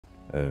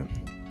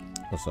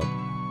What's up?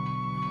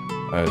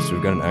 So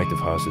we've got an active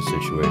hostage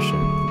situation.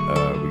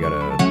 We got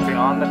a... We're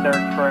on the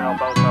dirt trail,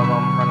 both of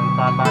them, running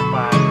side by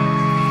side.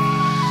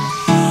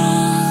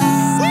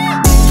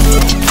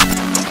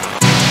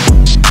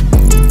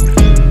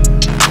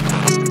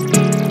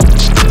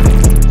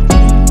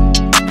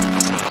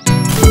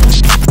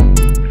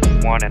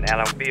 And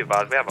Alan, be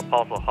advised, we have a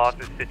possible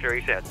hostage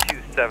situation at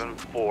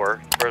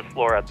 274, first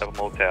floor at the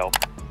motel.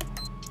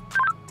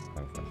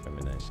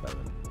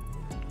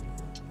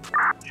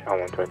 Sean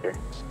 123.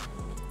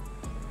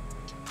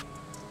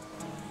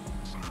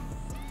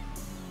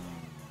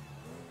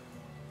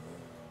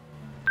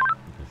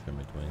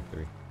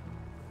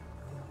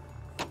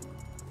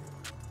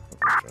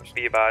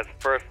 Be advised,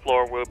 first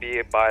floor will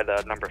be by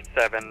the number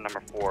 7,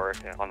 number 4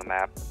 on the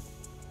map.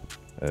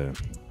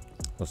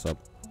 What's up?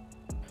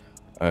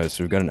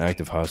 So we've got an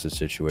active hostage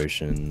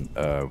situation.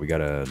 We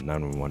got a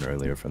 911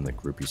 earlier from the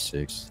Groupie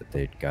 6 that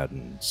they'd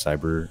gotten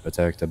cyber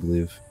attacked, I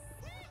believe.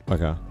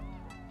 Okay.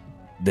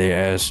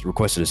 They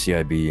requested a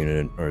CIB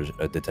unit or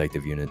a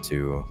detective unit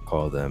to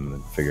call them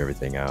and figure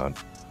everything out.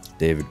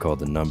 David called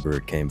the number.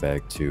 It came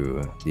back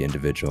to the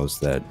individuals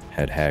that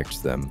had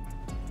hacked them.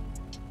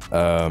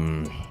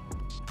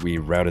 We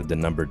routed the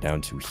number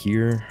down to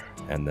here,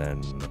 and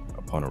then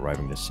upon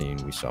arriving to the scene,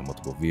 we saw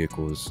multiple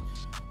vehicles.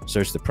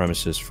 Searched the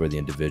premises for the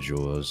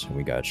individuals, and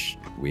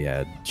we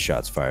had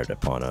shots fired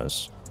upon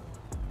us.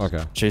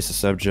 Okay. Chased the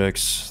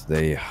subjects.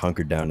 They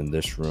hunkered down in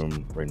this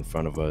room right in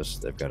front of us.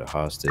 They've got a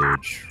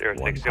hostage.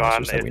 One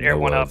hostage that we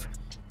know of.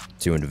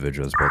 2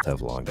 individuals, both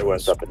have long guns. It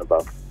went up and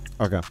above.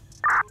 Okay.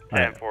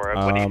 10 for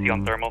what do you see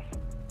on thermals?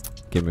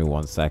 Give me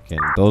 1 second.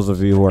 Those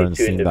of you who are in the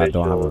scene that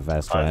don't have a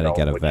vest, try to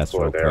get a vest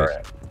real quick.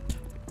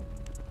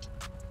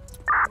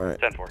 Alright,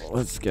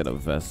 let's get a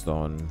vest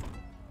on.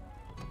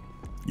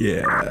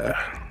 Yeah.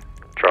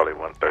 Charlie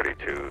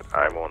 132,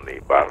 I'm on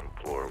the bottom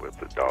floor with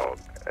the dog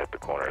at the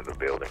corner of the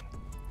building.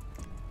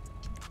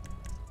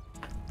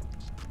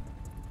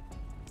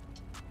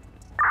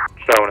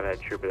 Showing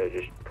that trooper that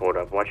just pulled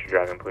up. Watch your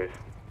driving, please.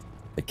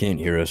 They can't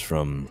hear us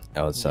from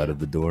outside of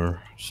the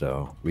door,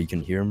 so we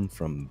can hear them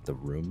from the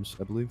rooms,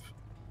 I believe.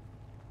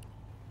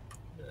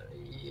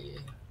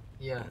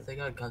 Yeah, they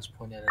got guns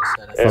pointed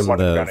at us.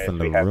 From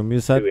the room, you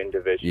said?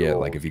 Yeah,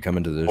 like if you come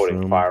into this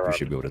room, you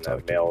should be able to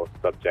talk to male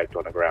subject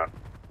on the ground.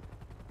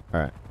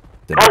 Alright.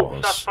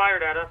 Shots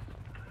fired at us.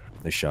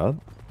 They shot?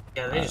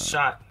 Yeah, they just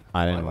shot.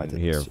 I didn't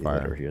hear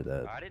fire. Hear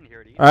that. I didn't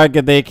hear it either. Alright,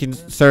 good day,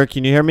 sir.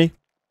 Can you hear me?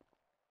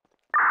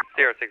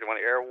 061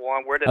 Air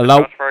 1, where did Hello?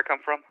 the crossfire come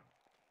from?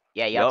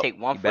 Yeah, y'all take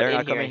 1 foot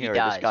in here and he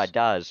dies. This guy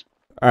dies.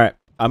 Alright,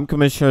 I'm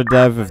Commissioner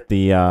Dev of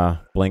the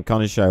Blaine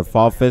County Sheriff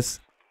Office.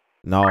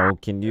 Now,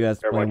 can you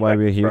explain why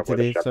we're here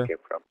today, sir?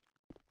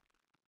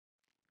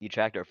 You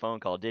tracked our phone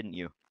call, didn't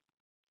you?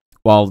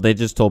 Well, they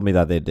just told me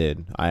that they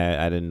did.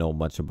 I didn't know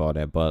much about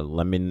it, but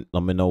let me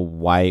know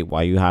why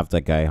you have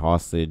that guy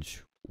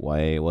hostage.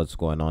 What's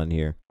going on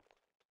here?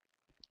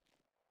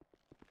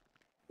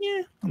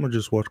 Yeah, I'm gonna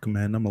just watch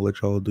command. I'm gonna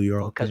let y'all do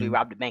your own Because thing. we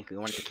robbed the bank, we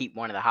wanted to keep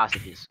one of the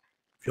hostages.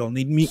 If y'all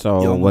need me,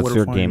 So, what's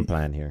your game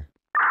plan here?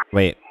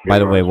 Wait, by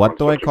the way, what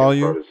do I call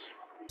you?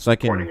 So I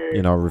can,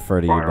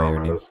 refer to you by your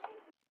name.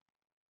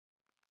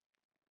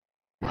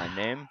 My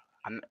name?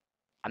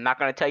 I'm not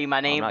gonna tell you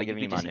my name. I'm not but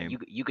giving you my name.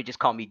 You could just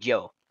call me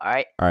Joe. All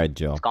right. All right,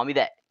 Joe. Just call me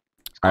that.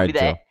 Just call me Joe.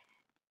 that.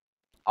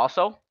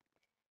 Also,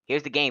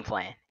 here's the game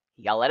plan.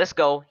 Y'all let us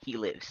go, he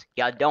lives.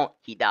 Y'all don't,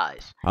 he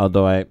dies. How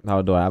do I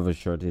have a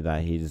surety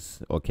that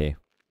he's okay?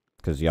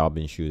 Because y'all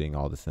been shooting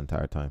all this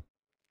entire time.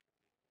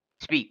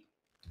 Speak.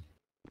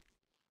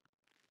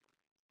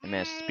 Hey,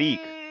 man, speak.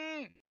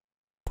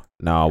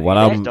 Now,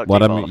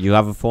 you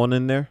have a phone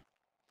in there?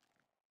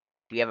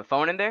 Do you have a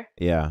phone in there?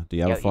 Yeah. Do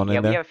you have a phone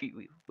in there?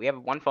 We have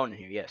 1 phone in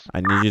here. Yes.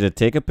 I need you to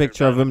take a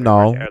picture of him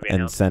now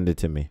and send it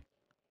to me.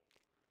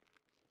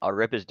 I'll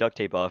rip his duct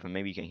tape off and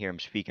maybe you can hear him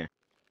speaking.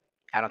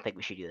 I don't think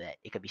we should do that.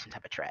 It could be some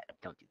type of trap.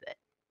 Don't do that.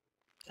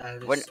 I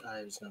have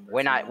his number.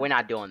 We're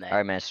not doing that. All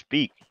right, man,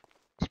 speak.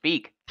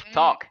 Speak.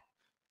 Talk.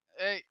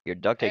 Hey. Your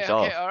duct tape's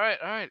okay, off. All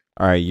right.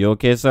 All right, you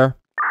okay, sir?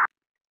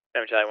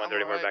 I'm Charlie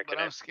 130, we're back but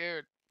I'm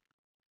scared.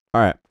 All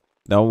right.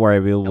 Don't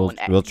worry.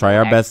 We'll try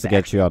our best to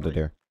get you out of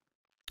there.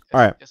 All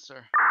right. Yes,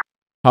 sir.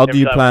 How do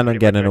you plan on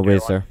getting away,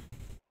 sir?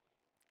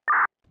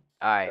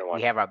 Alright,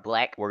 we have our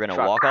black. We're gonna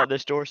truck. walk out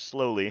this door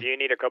slowly. Do you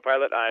need a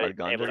co-pilot? Our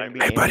guns are gonna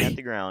be aiming at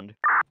the ground.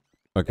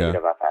 Okay.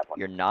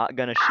 You're not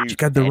gonna shoot. You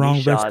got the any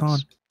wrong vest shots. on.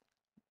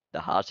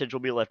 The hostage will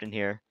be left in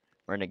here.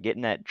 We're gonna get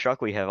in that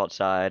truck we have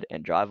outside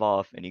and drive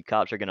off, and you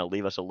cops are gonna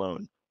leave us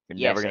alone. You're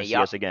never gonna see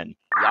us again.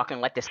 Y'all can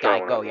let this guy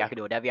go. Y'all can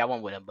do whatever y'all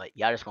want with him, but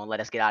y'all just gonna let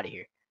us get out of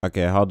here.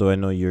 Okay, how do I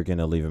know you're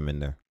gonna leave him in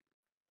there?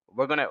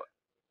 We're gonna.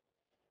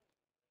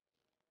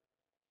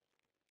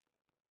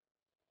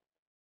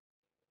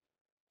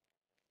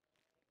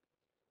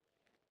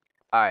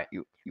 All right.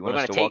 You want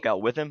us to walk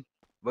out with him?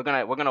 We're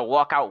gonna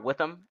walk out with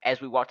him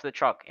as we walk to the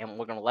truck, and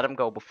we're gonna let him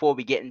go before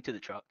we get into the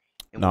truck.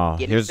 And when we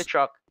get into the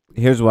truck.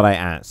 Here's what I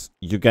asked.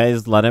 You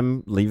guys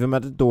leave him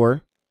at the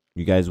door.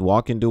 You guys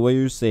walk and do what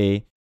you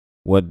say.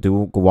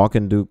 walk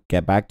and do,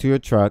 get back to your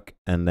truck,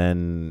 and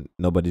then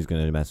nobody's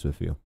gonna mess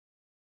with you.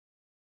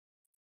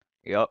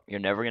 Yep, you're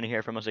never gonna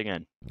hear from us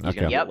again. He's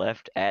Okay. gonna be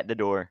left at the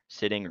door,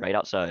 sitting right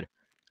outside.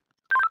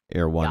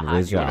 Air 1,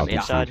 raise your altitude.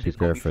 inside.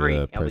 Prepare for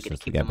the persons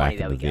to get back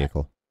in the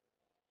vehicle.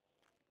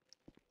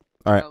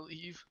 All right.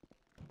 Leave.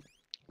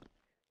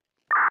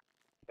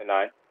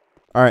 9.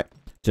 All right.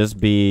 Just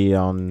be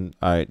on.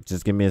 All right.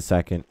 Just give me a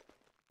second.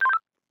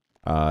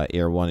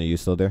 Air 1, are you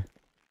still there?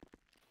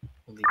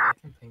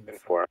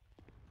 4.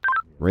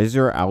 Raise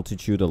your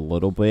altitude a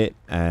little bit,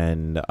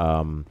 and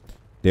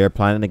they're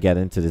planning to get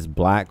into this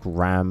black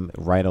Ram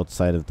right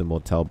outside of the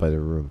motel by the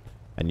room.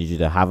 I need you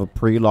to have a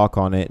pre-lock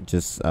on it.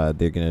 Just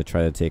they're gonna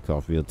try to take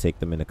off. We'll take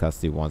them into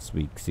custody once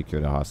we secure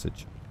the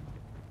hostage.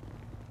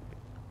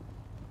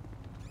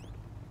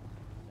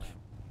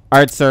 All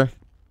right, sir.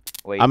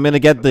 Wait, I'm gonna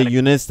get the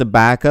units to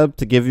back up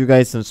to give you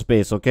guys some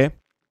space. Okay.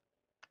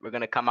 We're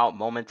gonna come out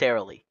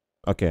momentarily.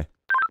 Okay.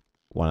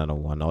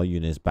 1-on-1. All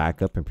units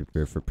back up and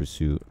prepare for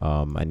pursuit.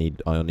 I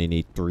only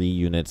need 3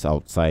 units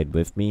outside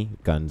with me.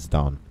 Guns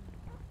down.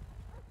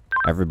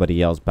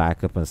 Everybody else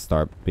back up and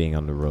start being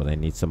on the road. I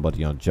need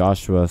somebody on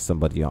Joshua,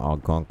 somebody on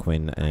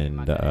Algonquin,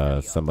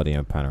 and somebody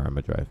on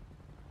Panorama Drive.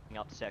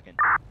 Out the second.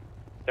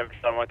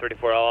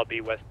 134, I'll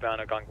be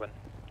westbound Algonquin.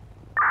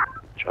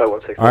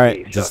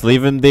 Alright, just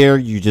leave him there.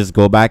 You just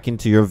go back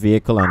into your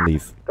vehicle and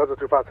leave. Delta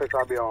 256,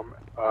 I'll be on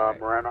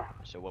Moreno.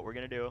 So what we're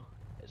gonna do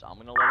is I'm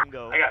gonna let him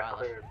go. I got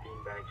clear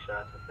beanbag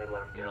shots if they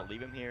let him I'm go. gonna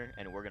leave him here,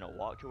 and we're gonna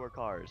walk to our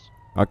cars.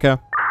 Okay.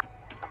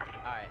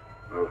 Alright.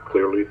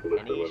 Clearly,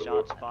 Any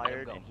shots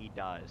fired, and he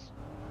dies.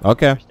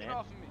 Okay.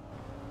 Understand?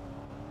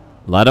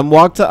 Let him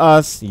walk to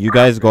us. You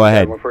guys go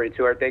ahead.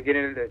 142, are they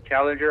getting into the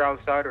Challenger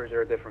outside, or is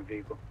there a different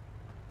vehicle?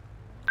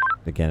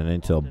 They're getting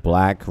into a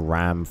black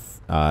Ram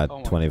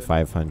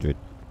 2500.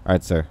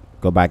 Alright, sir.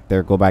 Go back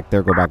there. Go back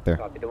there. Go back there.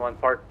 Copy, the one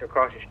parked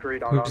across the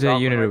street on Who's that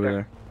unit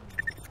over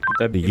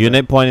there? The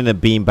unit pointing the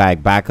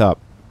beanbag. Back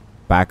up.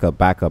 Back up.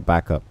 Back up.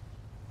 Back up.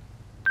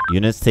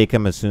 Units take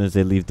them as soon as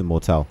they leave the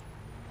motel.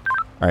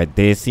 Alright,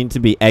 they seem to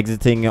be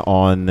exiting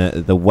on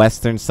the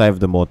western side of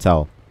the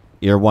motel.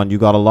 Ear 1, you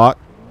got a lock?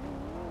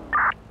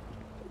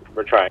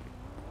 We're trying.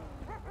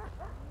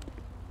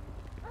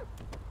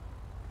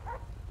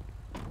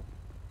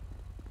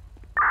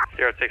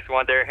 Zero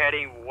 61, they're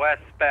heading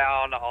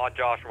westbound on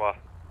Joshua.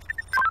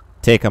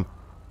 Take him.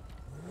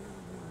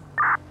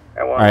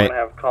 Alright,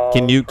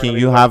 can you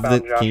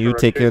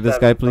take care of this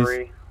guy, please?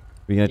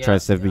 We're gonna try to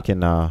see if we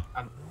can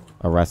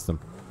arrest him.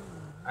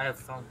 I have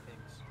phone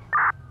things.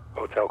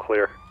 Hotel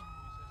clear.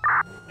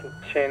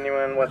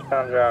 Continuing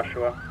westbound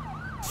Joshua.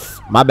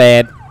 My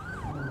bad.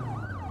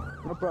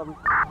 No problem.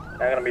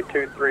 Now gonna be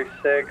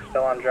 236,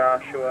 still on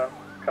Joshua,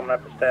 coming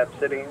up to Stab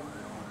City.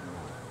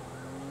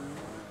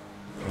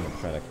 I'm gonna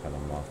try to cut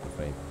him off if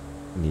I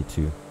need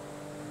to.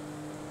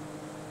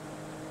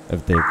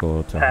 If they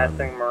go to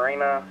passing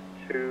Marina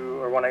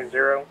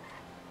 180.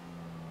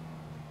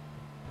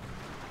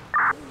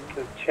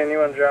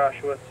 Continuing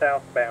Joshua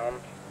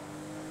southbound.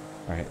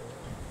 Alright.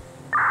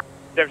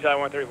 Deputy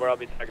 134, I'll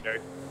be secondary.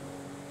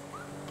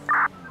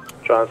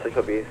 John 6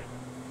 will be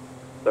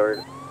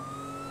third.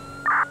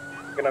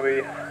 Gonna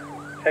be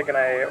taking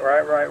a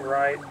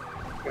right.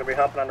 Gonna be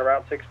hopping onto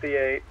Route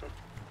 68.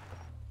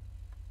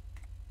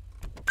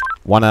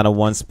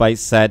 1-1 Spice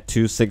set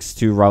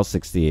 262 Route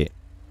 68.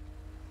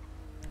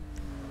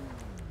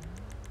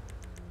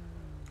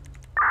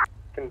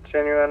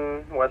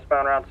 Continuing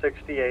westbound Route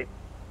 68.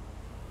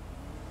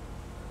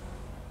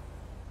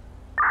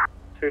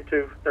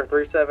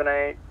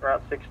 378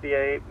 Route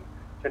 68.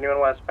 Continuing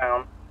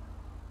westbound.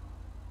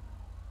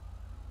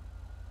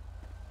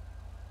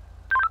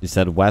 You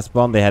said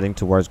westbound, they're heading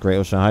towards Great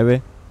Ocean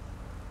Highway?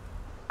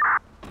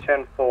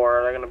 10-4,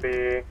 they're going to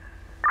be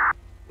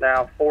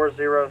now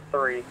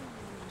 403.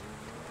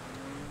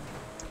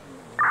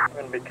 We're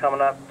going to be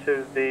coming up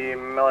to the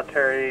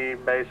military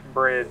base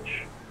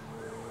bridge.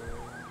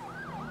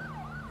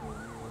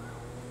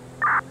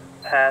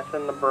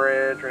 Passing the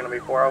bridge, we're going to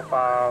be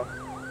 405.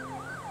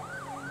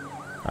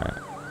 Alright.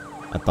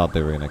 I thought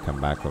they were going to come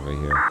back over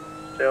here.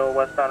 Still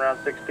westbound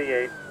Route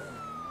 68.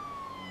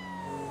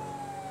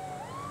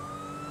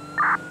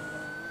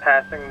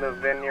 Passing the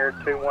Vineyard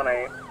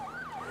 218.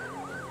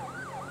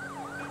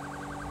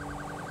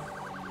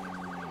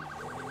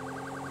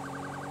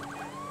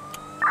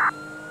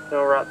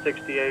 Still Route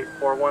 68,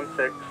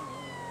 416.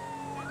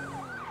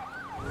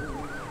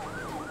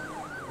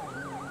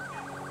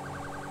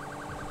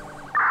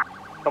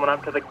 Coming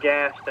up to the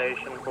gas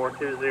station,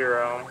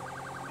 420.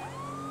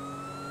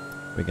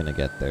 We're gonna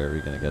get there,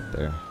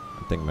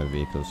 I think my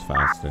vehicle's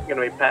faster.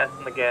 Gonna be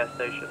passing the gas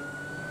station.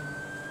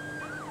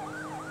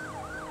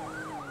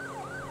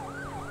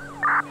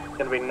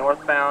 Gonna be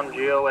northbound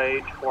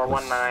GOH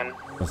 419.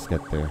 Let's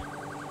get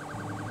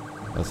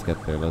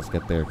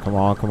there. Come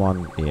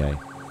on, EA.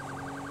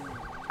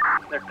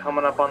 They're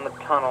coming up on the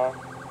tunnel.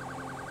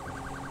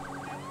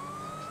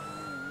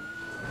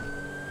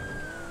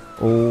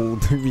 Oh,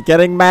 you're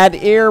getting mad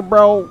here,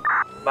 bro.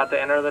 About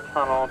to enter the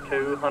tunnel,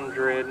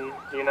 200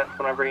 units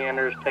whenever he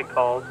enters, take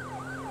calls.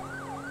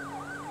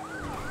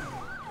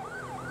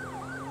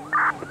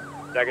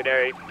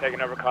 Secondary, taking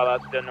over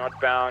callouts still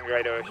northbound,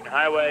 Great Ocean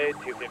Highway,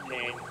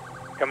 215,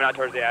 coming out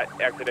towards the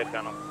exit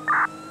tunnel.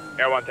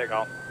 Air 1, take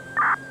call.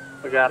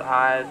 We got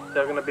eyes,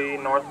 still going to be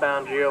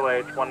northbound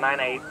GOH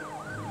 198.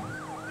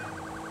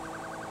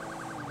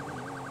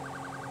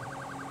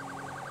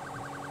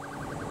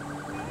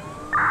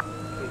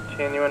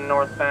 Continuing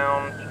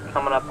northbound,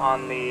 coming up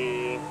on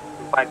the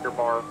biker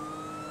bar.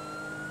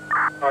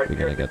 Alright, We're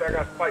gonna get I there.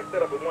 got fight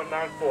set up at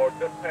 194,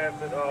 just past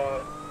the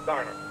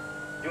diner.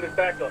 Units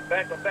back up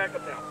now.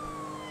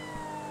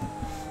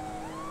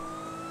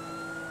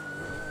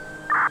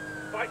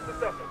 Fight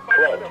successful,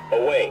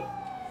 Away.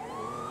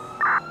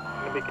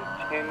 Going to be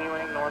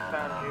continuing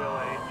northbound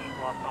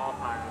GOH, lost all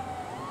tires.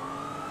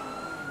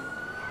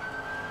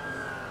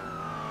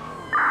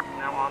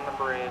 Now on the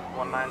bridge,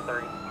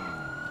 193.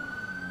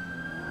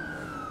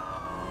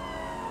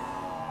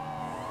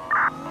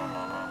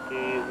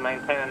 He's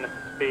maintaining a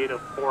speed of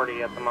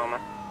 40 at the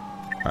moment.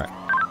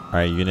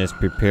 Alright, units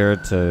prepare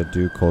to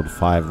do code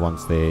 5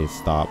 once they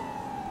stop.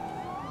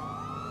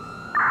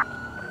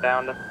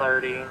 Down to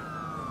 30.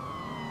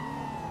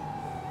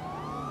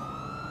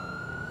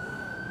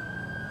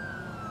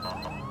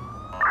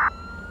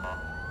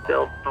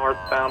 Still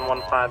northbound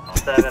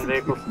 157.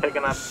 Vehicles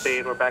picking up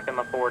speed. We're back in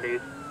the 40s.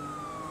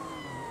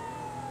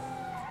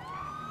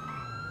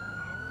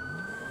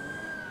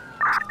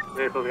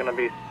 Vehicle's going to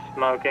be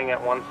smoking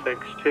at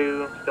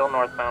 162. Still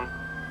northbound.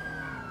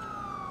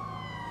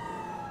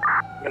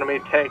 Going to be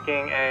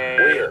taking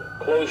a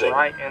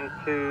right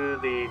into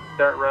the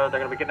dirt road.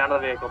 They're going to be getting out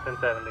of the vehicle,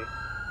 1070.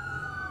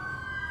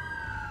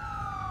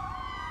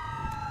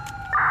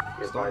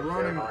 Stop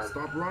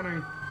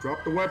running.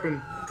 Drop the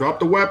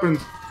weapon.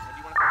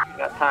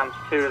 Got times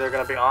 2. They're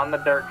going to be on the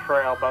dirt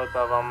trail, both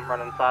of them,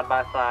 running side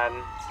by side.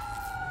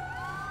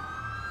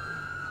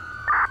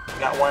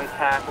 Got one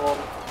tackled.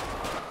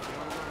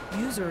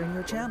 User in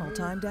your channel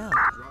timed out.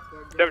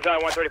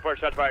 134,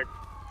 shots fired.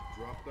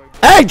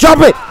 Hey, drop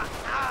it!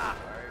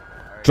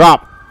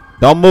 Drop.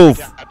 Don't move.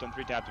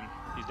 3 tapped him.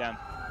 He's down.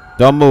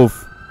 Don't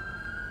move.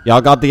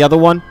 Y'all got the other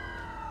one?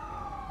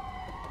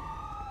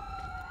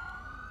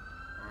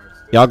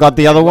 Y'all got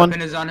the other one?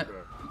 Weapon is on it.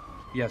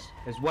 Yes,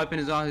 his weapon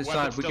is on his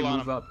side. We can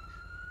move up.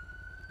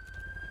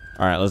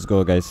 Alright, let's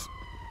go, guys.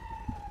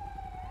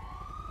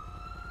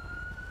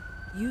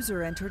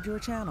 User entered your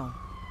channel.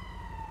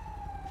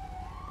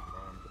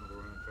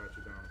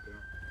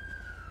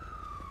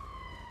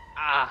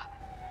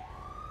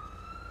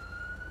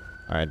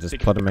 Alright, just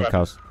put him in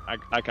cuffs. I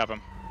cuff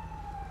him.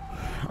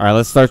 Alright,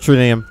 let's start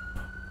shooting him.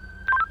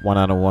 1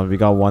 out of 1. We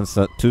got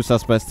 2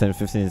 suspects,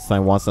 10-15 this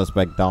time. 1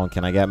 suspect down.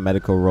 Can I get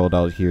medical rolled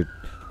out here?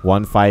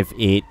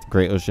 158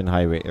 Great Ocean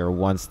Highway. Air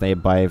 1, stay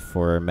by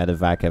for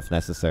medevac if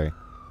necessary.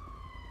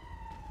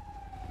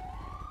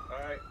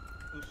 Alright,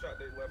 who shot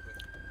their weapon?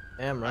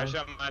 Damn, I right.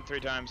 shot mine 3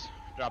 times.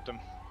 Dropped him.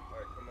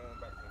 Alright, come on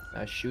back.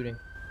 Nice shooting.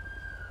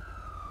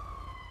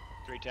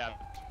 3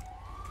 tapped.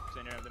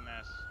 Center of the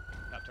mass.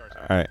 Top torso.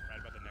 Alright. Right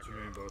about the neck.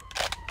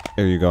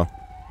 There you go.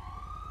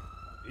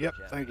 Yep,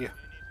 thank you.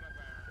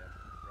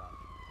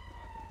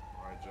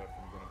 Alright, Jeff,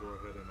 I'm gonna go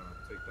ahead and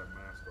take that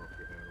mask off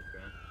your head,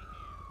 okay?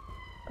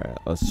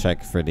 Alright, let's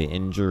check for the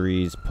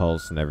injuries,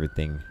 pulse, and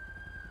everything.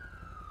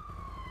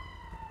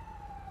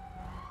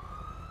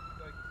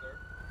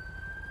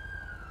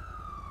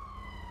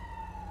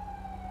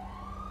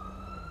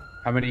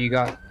 How many you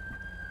got? I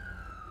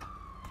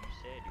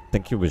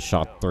think he was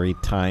shot 3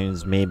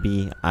 times,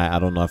 maybe. I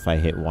don't know if I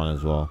hit 1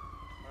 as well.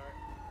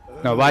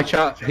 No, I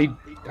shot.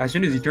 As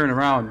soon as he turned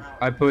around,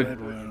 I put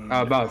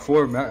about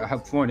 4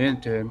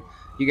 into him.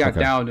 He got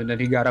down and then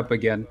he got up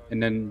again,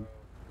 and then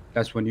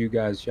that's when you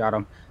guys shot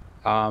him.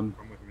 I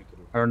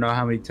don't know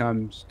how many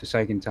times the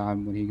second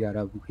time when he got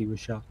up he was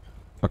shot.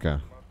 Okay.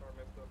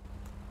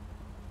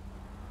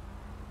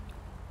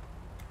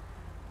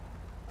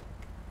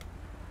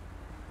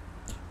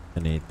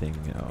 Anything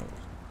else?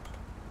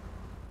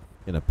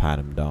 Gonna pat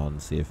him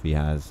down, see if he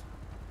has.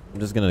 I'm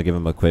just gonna give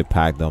him a quick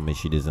pack though, make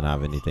sure he doesn't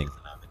have anything.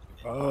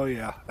 Oh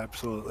yeah,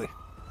 absolutely.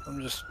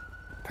 I'm just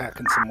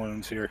packing some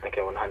wounds here.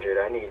 Okay, 100.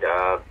 I need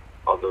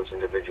all those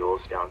individuals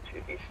down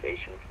to the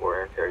station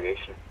for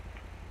interrogation.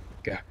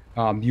 Okay.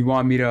 You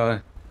want me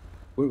to?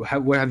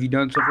 What have you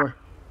done so far?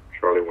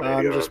 Charlie,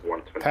 I'm just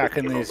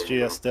packing these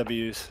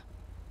GSWs.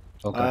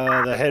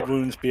 Okay. The head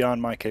wounds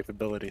beyond my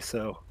capability,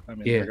 so I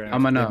mean, Yeah, they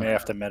may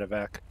have to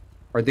medevac.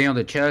 Are they on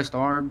the chest,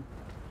 arm?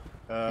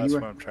 That's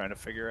what I'm trying to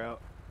figure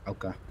out.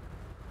 Okay.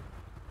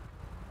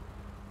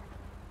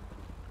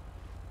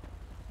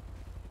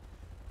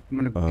 I'm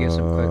gonna get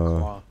some quick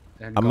claw.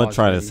 I'm gonna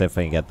try to see if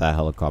I can get that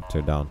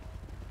helicopter down.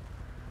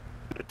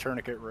 The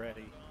tourniquet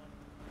ready.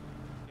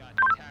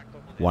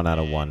 1 out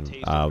of 1.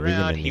 We're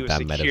gonna need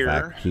that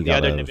medevac. He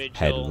got a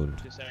head wound,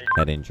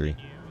 head injury.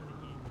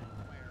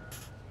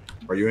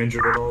 Are you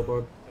injured at all,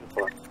 bud?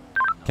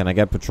 Can I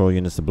get patrol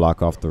units to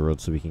block off the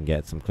road so we can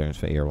get some clearance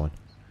for Air 1?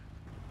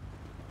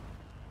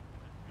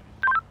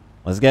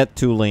 Let's get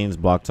 2 lanes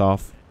blocked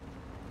off.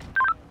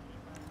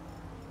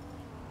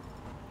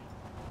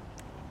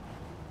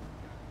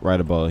 Right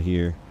about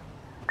here.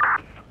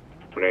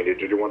 Randy,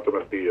 did you want them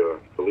at the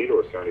Toledo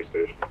or Sandy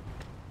station?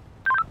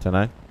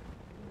 Tonight?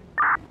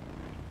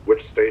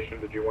 Which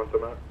station did you want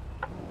them at?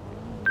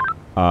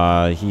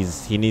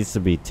 He needs to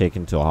be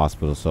taken to a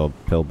hospital, so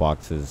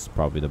pillbox is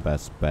probably the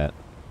best bet.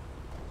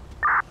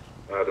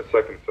 The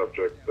second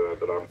subject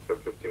that I'm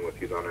 1015 with,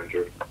 he's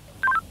uninjured.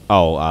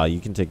 Oh, you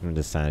can take him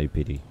to Sandy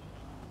PD.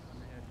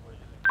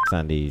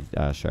 Sandy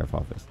Sheriff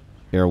Office.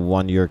 Air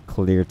 1, you're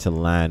clear to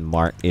land.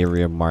 Mark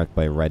area marked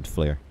by red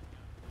flare.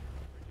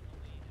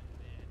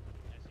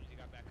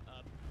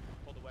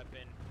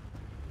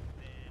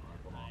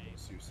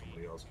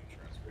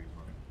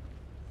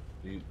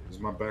 Is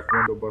my back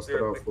window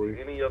busted out for you?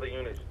 Any other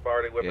units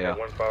fire their weapon at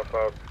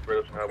 155 Great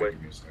Ocean Highway?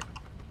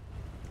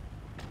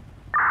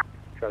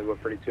 Charlie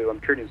 142. I'm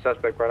treating the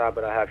suspect right now,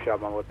 but I have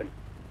shot my weapon.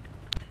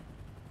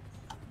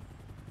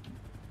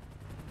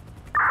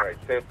 Alright,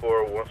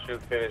 10-4. Once you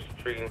finish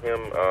treating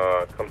him,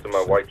 come to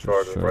my white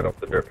Charger right off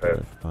the dirt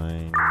path.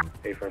 Fine.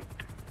 Hey, friend.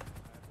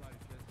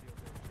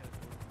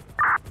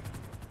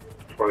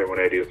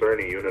 2180, is there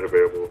any unit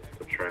available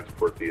to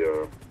transport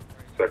the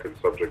second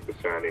subject to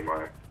Sandy?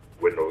 My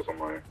windows on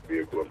my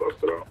vehicle are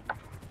busted out.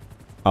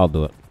 I'll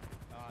do it.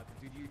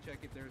 Did you check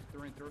if there's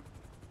through and through?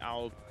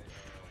 I'll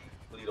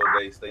Toledo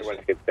Bay Station.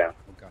 Everyone skids down.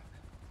 Okay.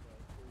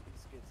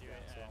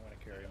 So I'm gonna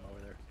carry him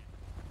over there.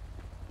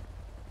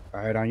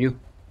 All right, on you.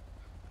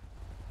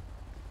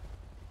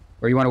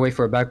 Or you want to wait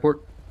for a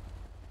backport?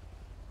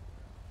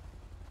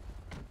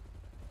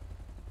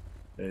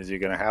 Is he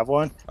gonna have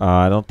one?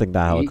 I don't think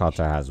that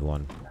helicopter has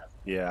one.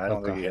 Yeah, I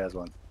don't think he has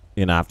one.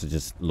 You're gonna have to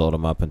just load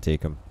him up and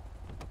take him.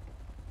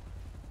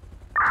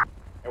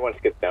 Everyone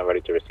skids down,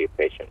 ready to receive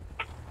patient.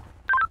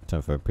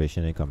 Time for a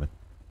patient incoming.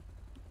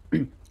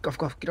 Cough,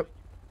 cough, get up.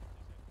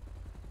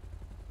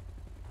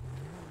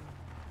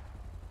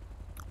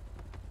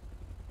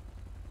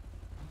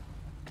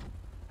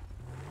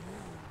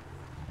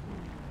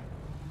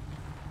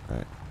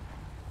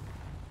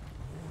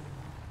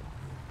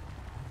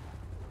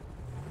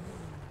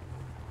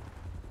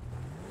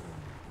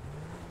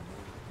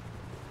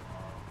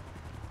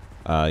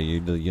 Alright. You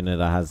the unit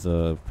that has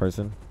a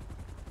person?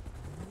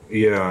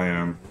 Yeah, I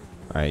am.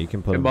 Alright, you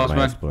can put Hey, him boss in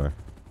my man. Explorer.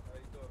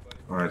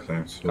 Alright,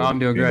 thanks. I'm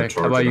doing great.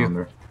 How about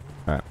you?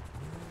 Alright.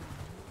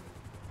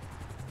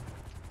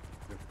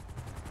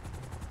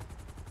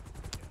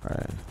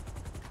 Alright.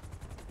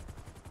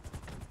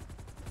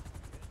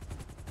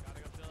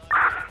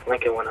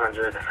 Lincoln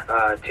 100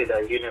 to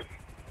the unit.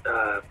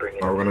 Bring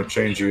it. We're gonna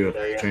change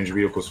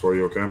vehicles for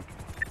you, okay?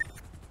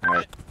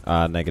 Alright.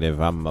 Negative.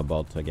 I'm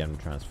about to get him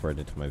transferred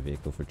into my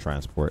vehicle for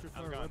transport.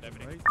 I'm going,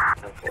 deputy.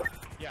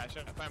 Yeah, I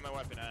should find my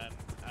weapon and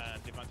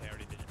Devontae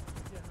already did it.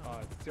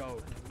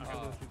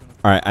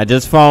 Alright, I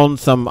just found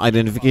some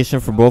identification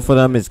for both of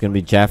them. It's gonna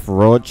be Jeff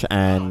Roach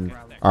and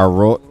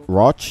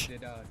Roach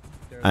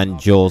and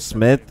Joel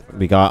Smith.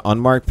 We got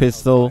unmarked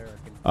pistol,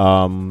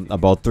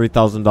 about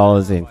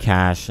 $3,000 in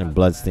cash and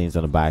bloodstains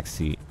on the back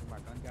seat.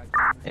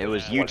 It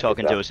was you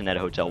talking to us in that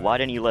hotel. Why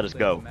didn't you let us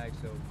go?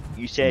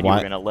 You said you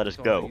were gonna let us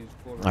go.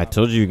 I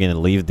told you you're gonna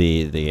leave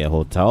the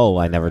hotel.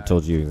 I never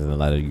told you you were gonna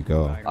let you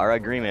go. Our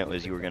agreement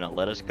was you were gonna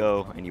let us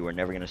go and you were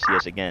never gonna see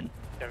us again.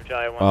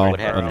 Well,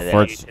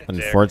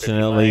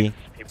 unfortunately,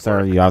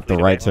 sir, you have the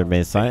right to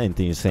remain silent.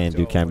 Anything you say and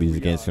do can be used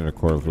against you in a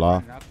court of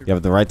law. You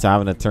have the right to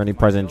have an attorney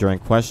present during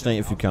questioning.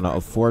 If you cannot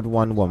afford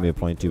one be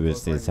appointed to you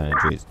as state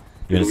sanitaries.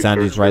 You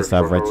understand these rights I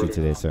have read to you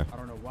today, sir?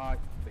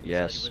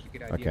 Yes.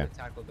 Okay.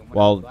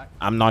 Well,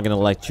 I'm not gonna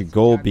let you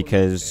go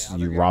because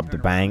you robbed the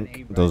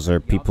bank. Those are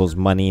people's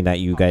money that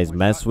you guys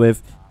mess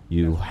with.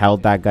 You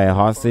held that guy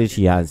hostage.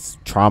 He has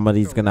trauma that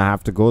he's gonna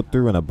have to go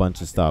through and a bunch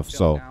of stuff.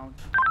 So,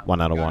 1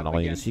 out of 1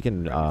 audience. You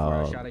can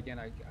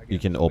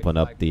open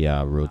up the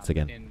roads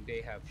again.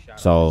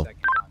 So,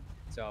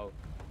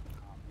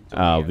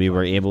 we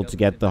were able to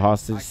get the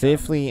hostage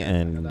safely,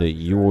 and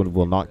you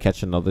will not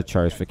catch another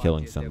charge for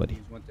killing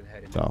somebody.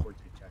 So.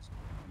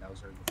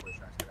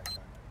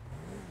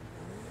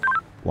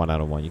 1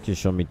 out of 1. You can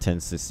show me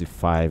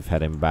 1065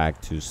 heading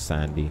back to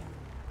Sandy.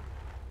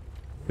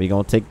 We're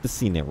gonna take the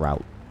scenic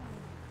route.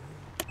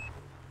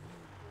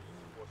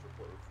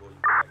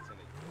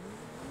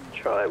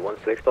 Charlie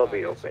 16, I'll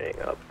be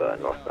opening up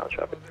northbound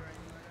traffic.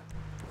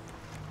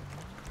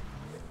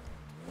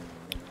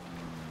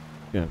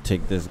 Gonna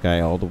take this guy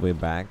all the way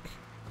back.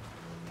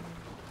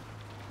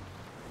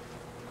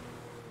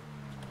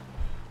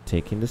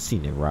 Taking the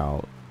scenic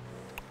route.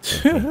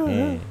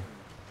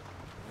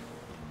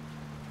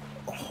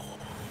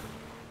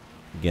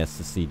 Gets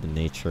to see the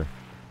nature.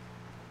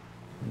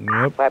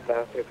 Yep. Try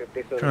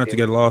not to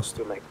get lost.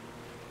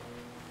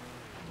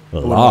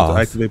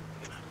 Lost? I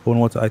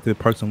wouldn't want to activate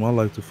Parks and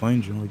Wildlife to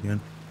find you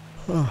again.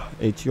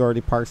 H, you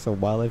already parked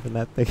some wildlife in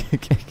that thing.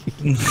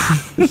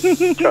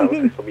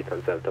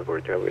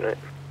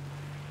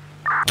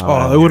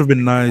 Oh, it would have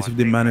been nice if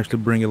they managed to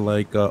bring it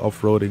like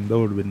off-roading. That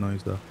would have been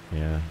nice, though.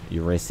 Yeah,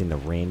 you racing the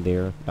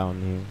reindeer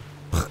down here.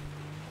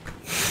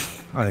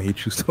 I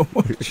hate you so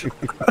much.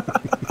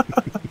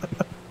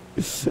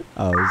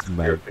 I was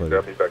mad for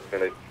that. Back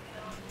 10-8.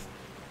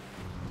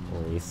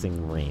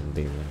 Racing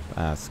reindeer.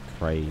 That's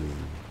crazy.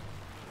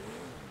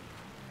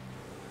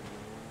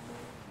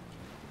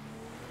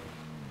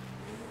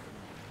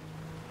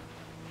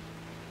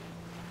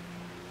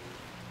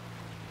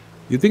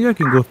 You think I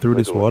can go through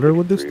this water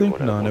with this thing?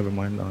 No, never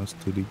mind. No, it's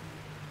too deep.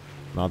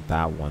 Not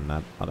that one.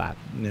 Not that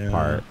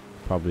part.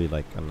 Probably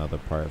like another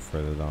part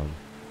further down.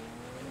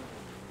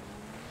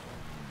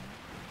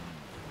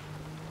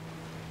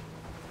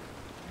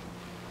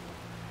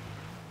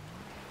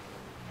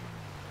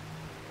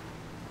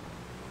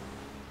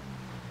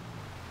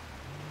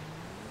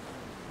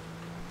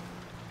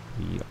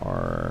 We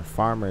are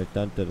farmer.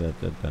 Dun dun dun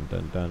dun dun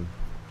dun dun.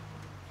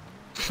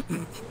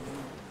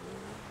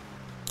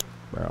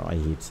 Bro, I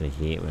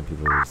hate when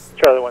people just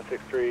Charlie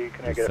 163,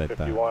 can I get a said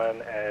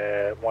 51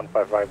 at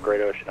 155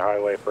 Great Ocean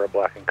Highway for a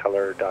black and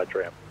color Dodge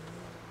Ram?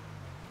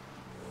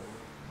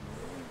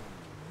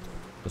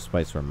 The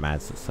spikes were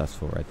mad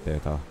successful right there,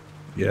 though.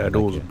 Yeah,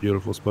 those are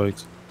beautiful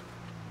spikes.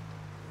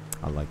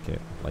 I like it.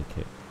 I like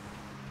it.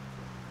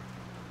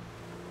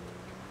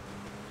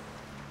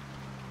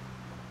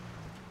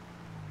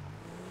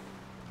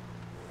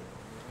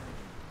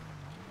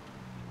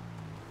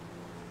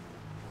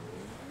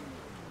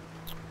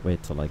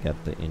 Wait till I get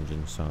the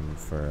engine sound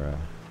for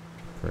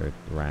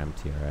Ram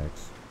TRX.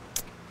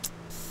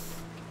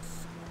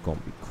 It's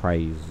gonna be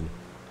crazy.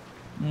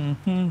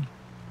 Mm-hmm.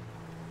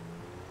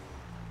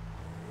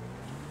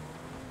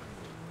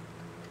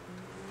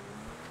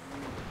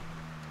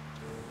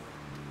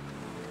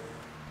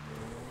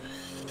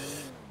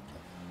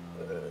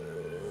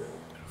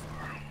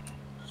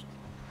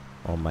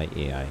 Oh, my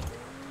AI.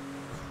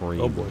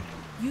 Crazy. Oh boy.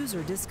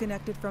 User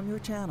disconnected from your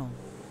channel.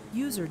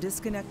 User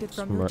disconnected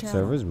from your channel.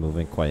 Server's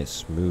moving quite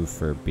smooth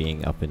for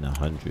being up in the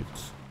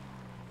hundreds.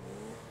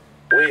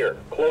 Rear,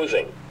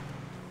 closing.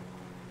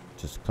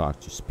 Just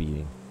clocked you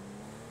speeding.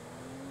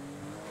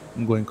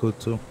 I'm going code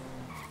 2.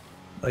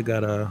 I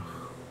gotta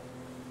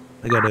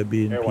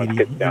be in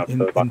PD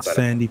in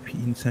Sandy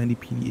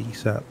PD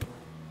ASAP.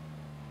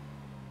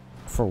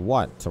 For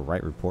what? To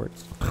write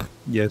reports?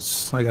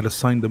 Yes, I gotta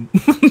sign them.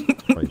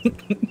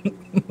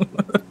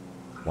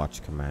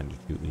 Watch Commander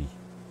duty.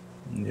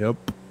 Yep.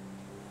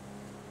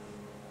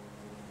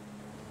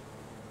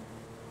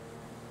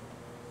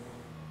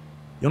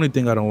 The only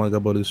thing I don't like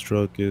about this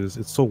truck is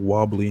it's so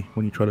wobbly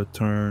when you try to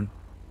turn.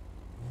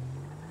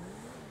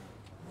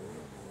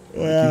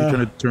 Like if you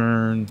try to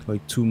turn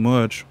like too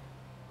much,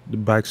 the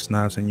back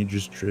snaps and you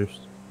just drift.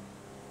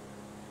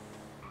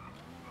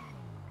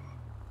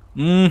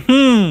 What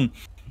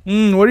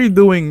are you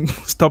doing?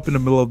 Stop in the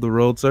middle of the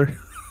road, sir.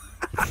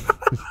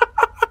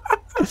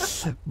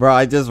 Bro,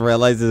 I just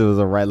realized it was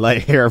a red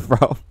light here,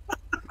 bro.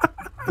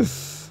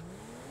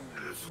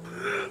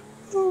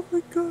 Oh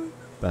my god.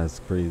 That's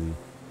crazy.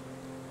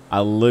 I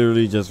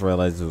literally just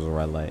realized it was a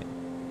red light.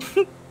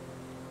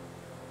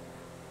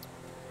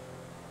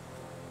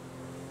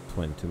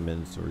 22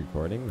 minutes of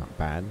recording, not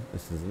bad.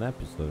 This is an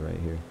episode right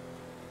here.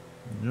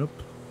 Yep.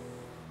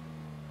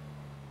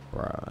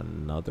 Bruh,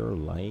 another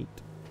light?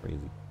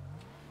 Crazy.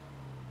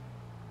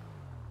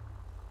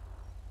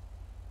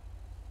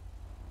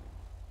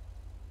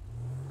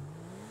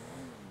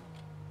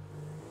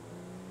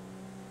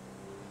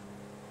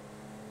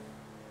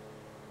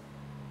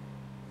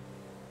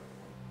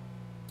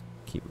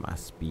 Keep my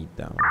speed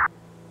down.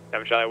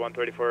 Charlie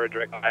 134,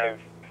 direct 5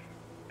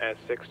 at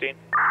 16.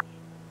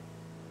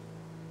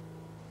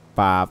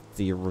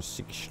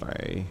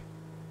 5060.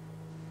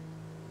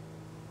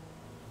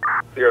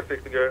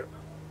 CR60, good.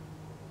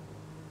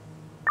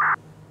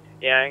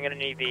 Yeah, I'm gonna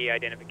need the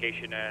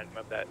identification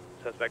of that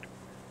suspect.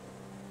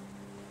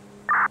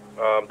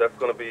 That's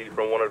gonna be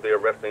from one of the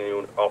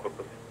arresting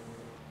officers.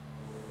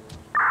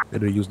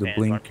 Did they use the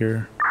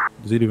blinker?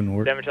 Does it even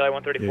work? Charlie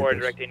 134, Yeah,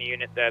 directing a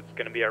unit that's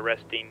gonna be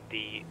arresting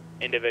the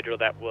individual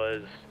that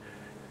was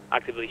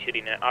actively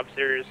shooting at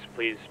officers.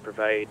 Please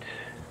provide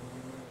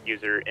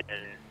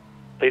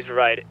please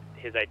provide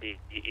his ID,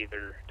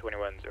 either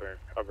 21s or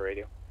over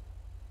radio.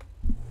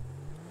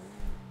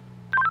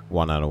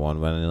 1 out of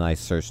 1. When I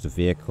searched the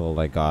vehicle,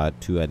 I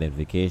got 2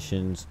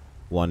 identifications.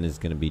 One is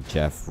going to be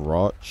Jeff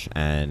Roach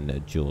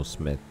and Jules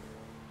Smith.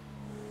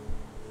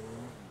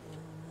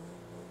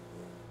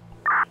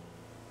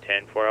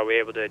 10-4, are we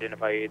able to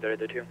identify either of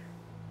the two?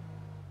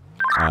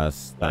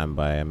 Stand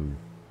by.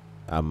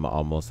 I'm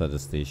almost at the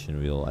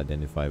station. We'll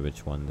identify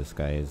which one this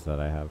guy is that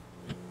I have.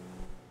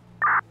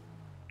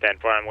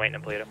 10-4, I'm waiting to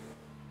Pluto.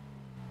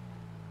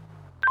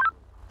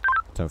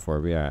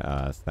 10-4, we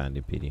are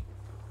Sandy PD.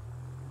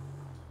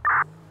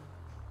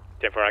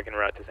 10-4, I can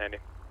route to Sandy.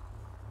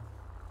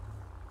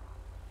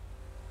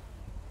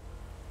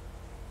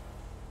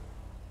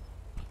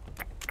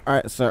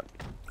 Alright, sir.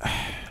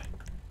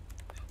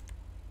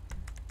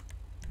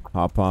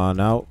 Hop on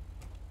out.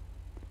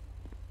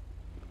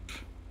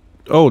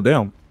 Oh,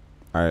 damn.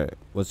 Alright,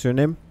 what's your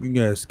name? You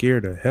guys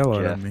scared the hell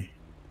out of me.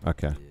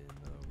 Okay.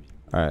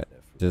 Alright,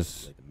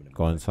 just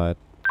go inside.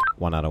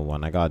 1 out of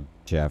 1. I got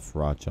Jeff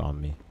Roch on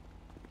me.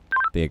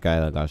 The guy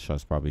that got shot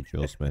is probably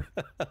Joel Smith.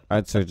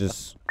 Alright, sir,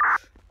 just...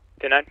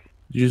 10-9.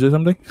 Did you say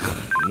something?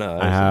 No,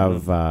 I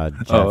have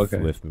Jeff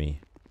with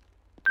me.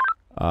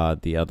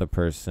 The other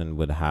person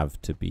would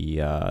have to be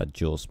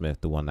Joel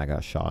Smith, the one that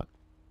got shot.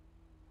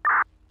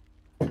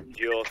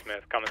 Joel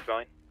Smith, common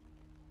spelling.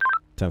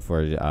 10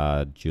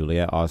 for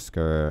Julia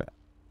Oscar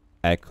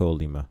Echo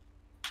Lima.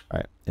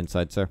 Alright,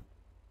 inside, sir.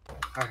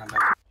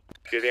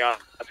 Julia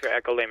Oscar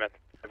Echo Lima.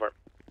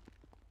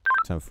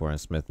 10 for and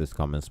Smith is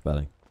common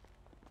spelling.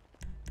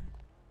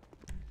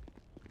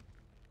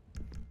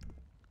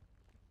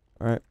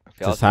 Alright,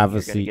 just have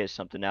a seat. You're gonna get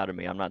something out of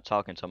me. I'm not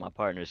talking to my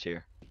partners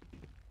here.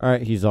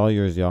 Alright, he's all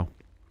yours, y'all.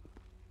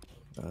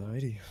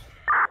 Alrighty.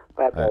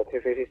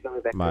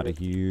 I'm out of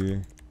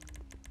here.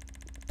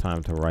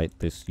 Time to write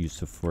this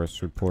use of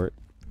force report.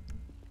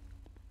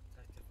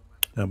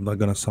 I'm not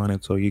gonna sign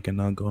it, so you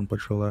cannot go on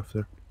patrol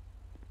after.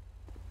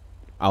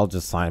 I'll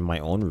just sign my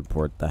own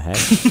report. The heck?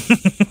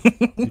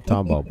 What you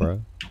talking about,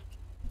 bro?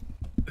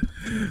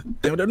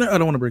 Damn it, I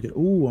don't want to break it.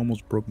 Ooh,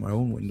 almost broke my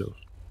own windows.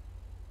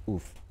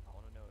 Oof.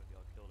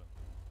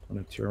 On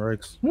a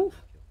TRX.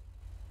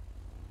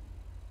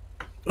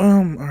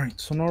 Alright,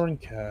 Sonoran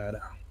CAD.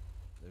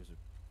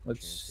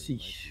 Let's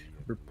see.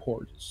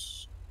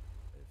 Reports.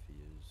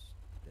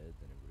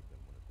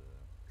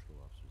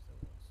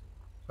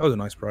 That was a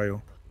nice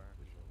prio.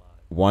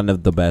 One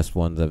of the best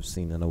ones I've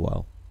seen in a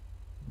while.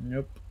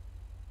 Yep.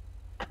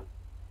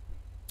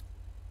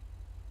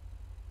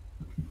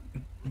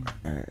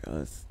 Alright,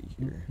 let's see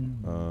here.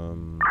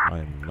 I'm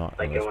not.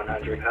 Like at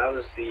 100, how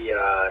is the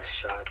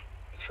shot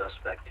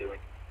suspect doing?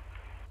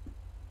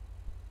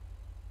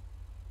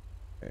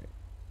 Okay.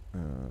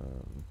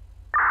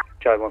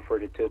 Charlie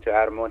 142 to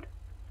Adam 1.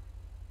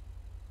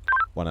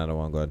 1 out of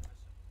 1, go ahead.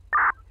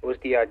 What's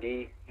the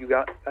ID you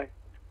got?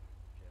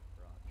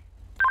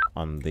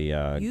 On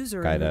the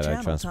User guy in your that I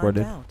channel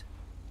transported. timed out.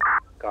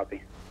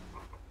 Copy.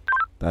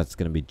 That's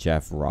gonna be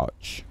Jeff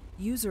Roch.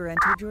 User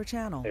entered your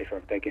channel. Hey,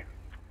 firm, thank you.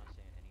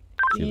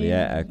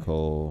 Juliet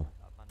Echo,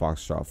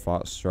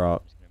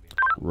 Foxtrot,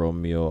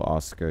 Romeo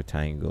Oscar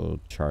Tango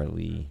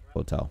Charlie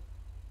Hotel.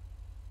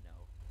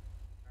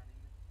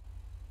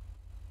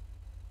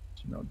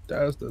 No,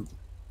 that's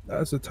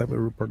the type of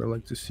report I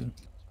like to see.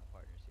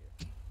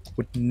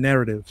 With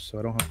narrative, so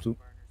I don't have to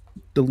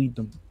delete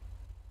them.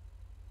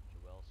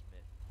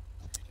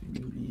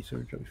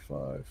 Research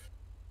 5.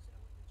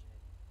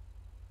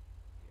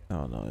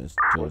 Oh no, it's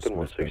Joel Smith.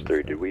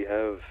 163, do we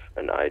have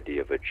an ID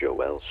of a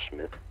Joel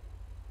Smith?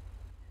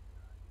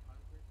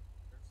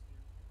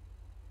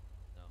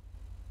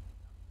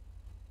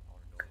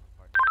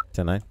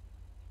 Tonight?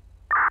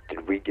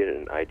 Did we get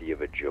an ID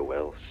of a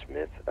Joel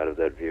Smith out of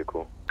that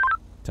vehicle?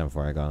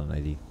 10-4, I got an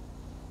ID.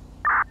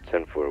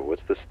 10-4,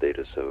 what's the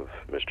status of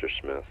Mr.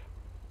 Smith?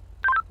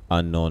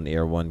 Unknown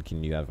Air 1,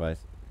 can you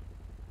advise?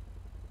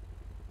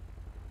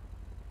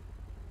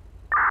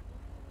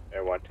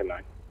 Air 1 to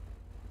 9.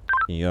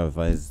 Can you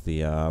advise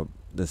the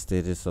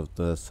status of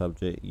the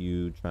subject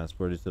you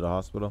transported to the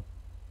hospital?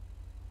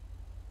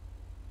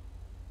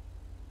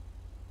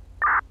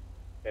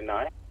 Air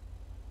 9.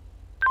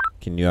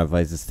 Can you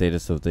advise the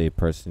status of the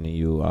person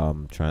you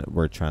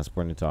were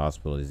transporting to the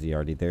hospital? Is he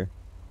already there?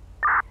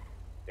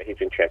 Yeah, he's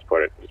been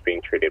transported. He's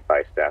being treated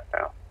by staff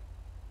now.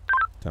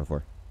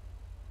 10-4.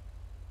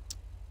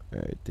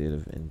 Alright, date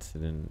of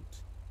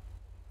incident.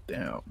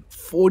 Damn,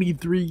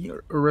 43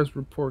 arrest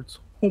reports.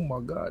 Oh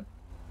my god.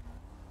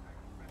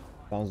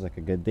 Sounds like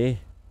a good day.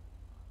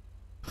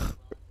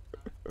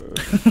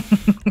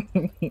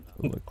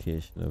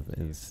 Location of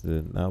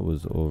incident. That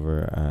was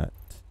over at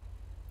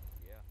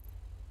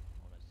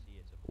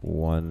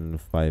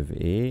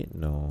 158?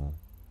 No.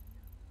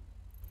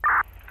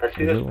 As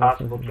soon as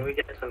possible, can we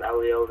get some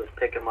LEO to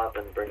pick him up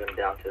and bring him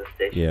down to the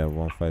station? Yeah,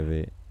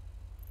 158.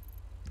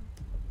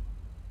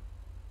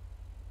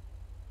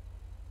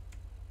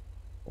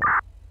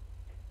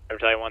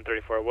 Battalion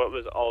 134, what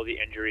was all the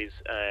injuries,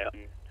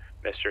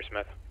 Mr.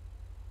 Smith?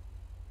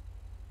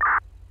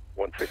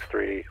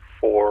 163,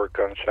 4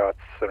 gunshots,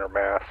 center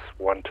mass,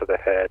 1 to the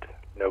head,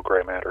 no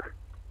gray matter.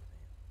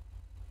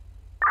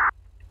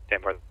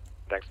 10-4,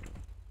 thanks.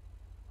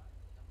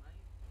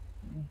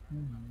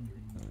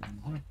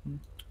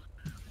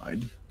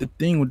 The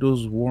thing with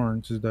those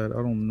warrants is that I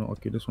don't know.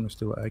 Okay, this one is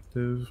still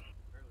active.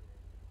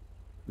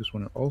 This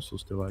one is also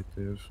still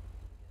active.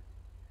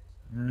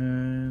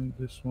 And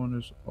this one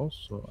is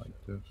also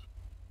active.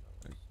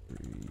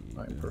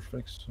 Alright,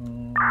 perfect. So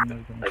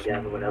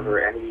again, whenever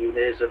any unit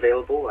is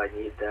available, I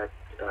need that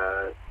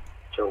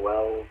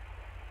Joel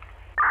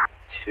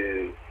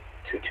to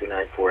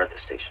 2294 at the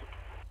station.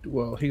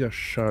 Well, he got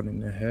shot in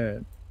the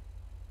head.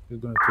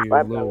 It's gonna take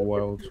a little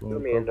while to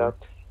recover.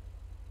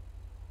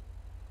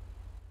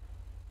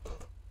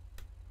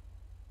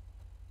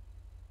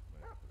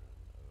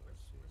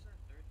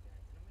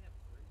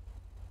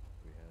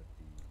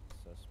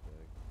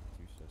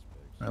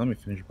 Alright, let me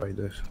finish by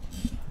this.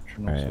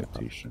 Criminal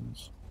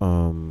citations.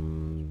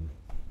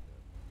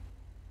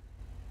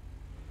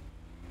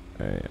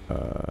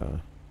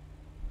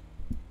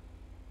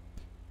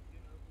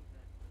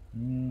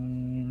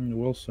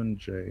 Wilson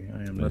J.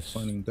 I am not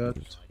finding that.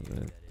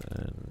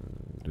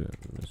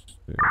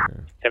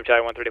 Tim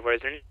Charlie 134,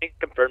 is there any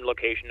confirmed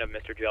location of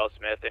Mr. Joel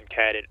Smith and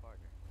CAD?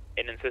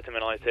 And in system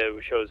analysis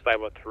it shows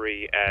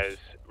 503 as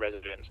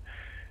residence.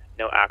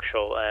 No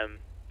actual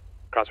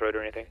crossroad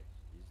or anything.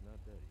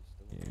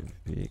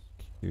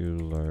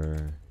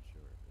 Vehicular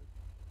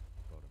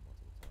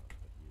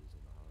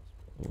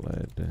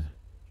led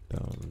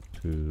down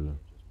to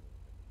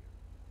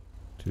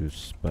two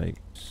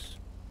spikes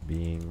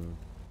being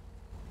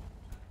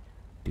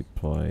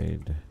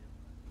deployed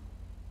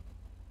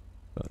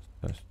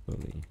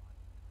successfully.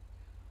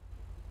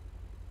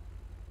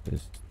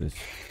 This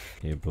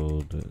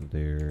disabled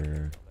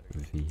their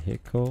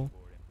vehicle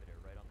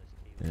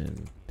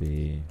and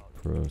they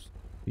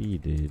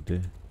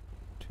proceeded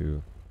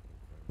to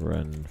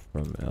run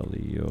from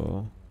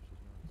LEO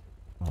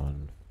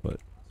on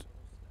foot.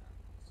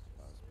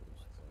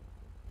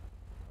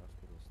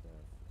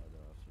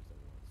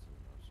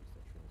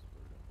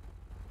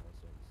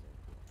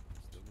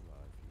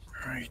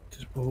 Alright,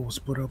 this ball was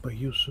put out by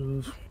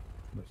Yusuf.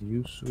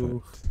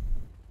 Yusuf.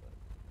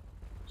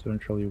 7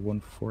 Charlie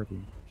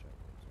 140.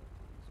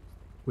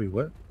 Wait,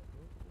 what?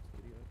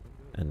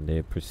 And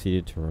they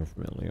proceeded to run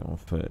from LEO on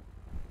foot.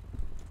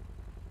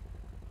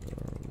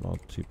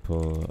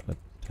 Multiple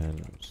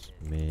attempts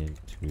made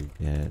to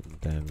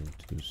get them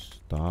to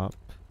stop,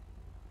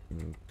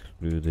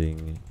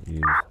 including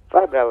use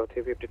 5 Bravo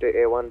 352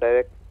 A1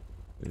 direct.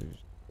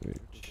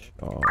 Which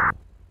all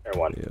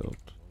failed.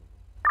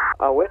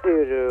 Where do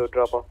you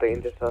drop off the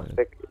injured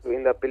suspect?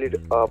 In the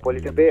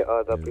Polito Bay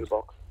or the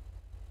pillbox?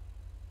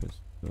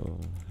 Pistol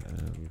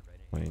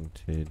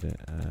pointed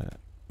at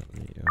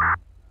Leo.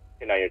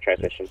 You know your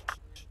transmission.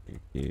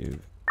 Gave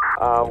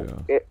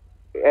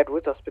At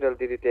which hospital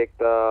did you take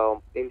the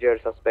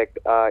injured suspect?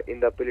 In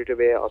the Polito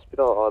Bay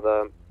hospital or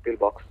the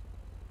pillbox?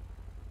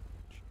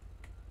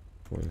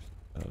 Fourth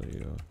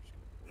Leo.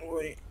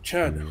 Wait,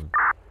 Chad.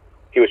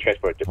 He was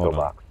transported to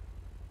pillbox.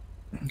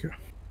 Okay.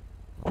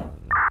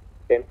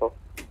 10-4.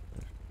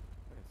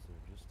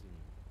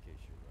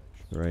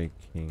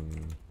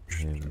 Striking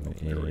him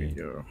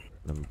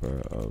a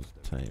number of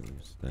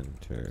times,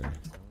 center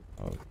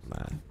of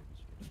mass.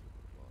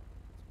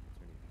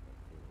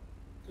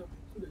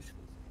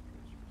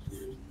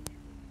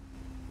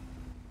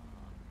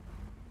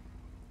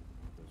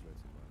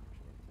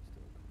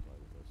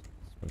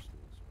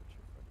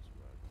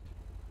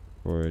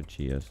 For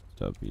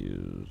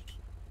GSWs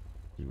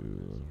to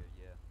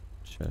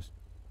chest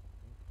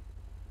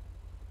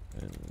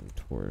and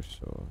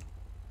torso.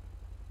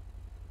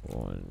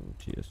 1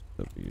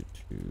 GSW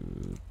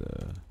to the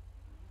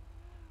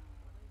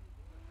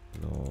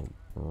no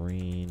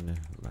brain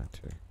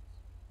matter.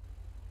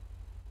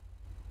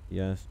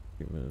 Yes,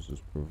 treatment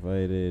was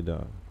provided.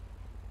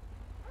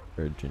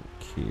 Urgent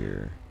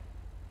care.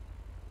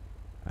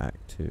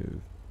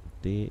 Active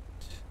date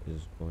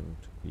is going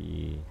to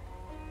be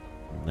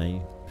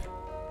 9th.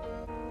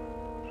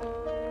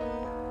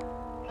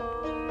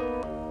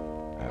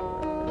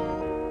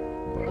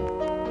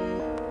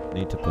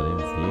 Need to put in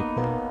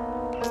vehicle.